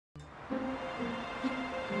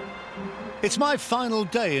It's my final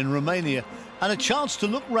day in Romania and a chance to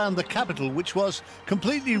look round the capital, which was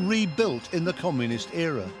completely rebuilt in the communist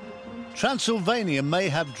era. Transylvania may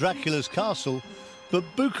have Dracula's castle, but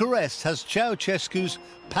Bucharest has Ceausescu's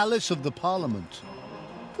Palace of the Parliament.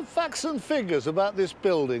 The facts and figures about this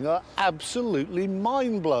building are absolutely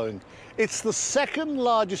mind-blowing. It's the second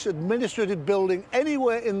largest administrative building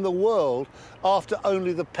anywhere in the world after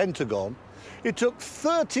only the Pentagon. It took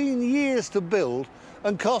 13 years to build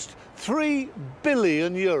and cost €3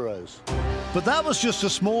 billion. But that was just a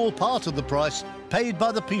small part of the price paid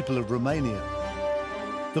by the people of Romania.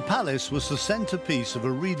 The palace was the centrepiece of a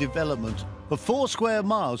redevelopment of 4 square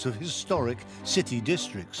miles of historic city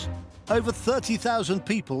districts. Over 30,000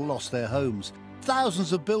 people lost their homes.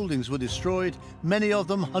 Thousands of buildings were destroyed, many of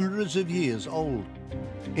them hundreds of years old.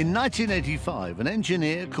 In 1985, an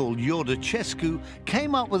engineer called Iordăcescu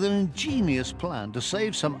came up with an ingenious plan to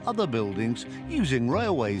save some other buildings using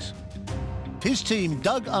railways. His team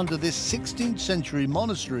dug under this 16th century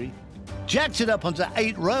monastery, jacked it up onto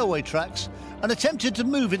 8 railway tracks, and attempted to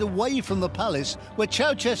move it away from the palace where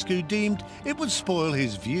Ceausescu deemed it would spoil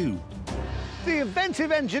his view. The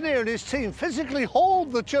inventive engineer and his team physically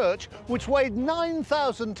hauled the church, which weighed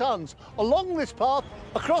 9,000 tons, along this path,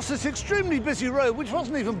 across this extremely busy road, which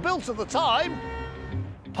wasn't even built at the time,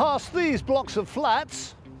 past these blocks of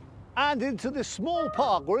flats, and into this small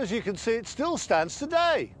park where, as you can see, it still stands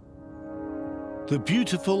today. The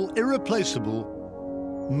beautiful,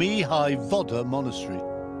 irreplaceable Mihai Voda Monastery.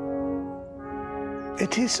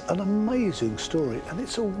 It is an amazing story, and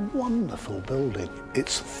it's a wonderful building.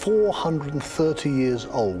 It's 430 years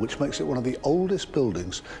old, which makes it one of the oldest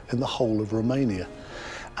buildings in the whole of Romania.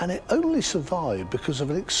 And it only survived because of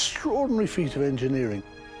an extraordinary feat of engineering.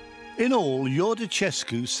 In all,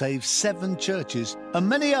 Iordăcescu saved 7 churches and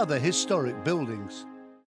many other historic buildings.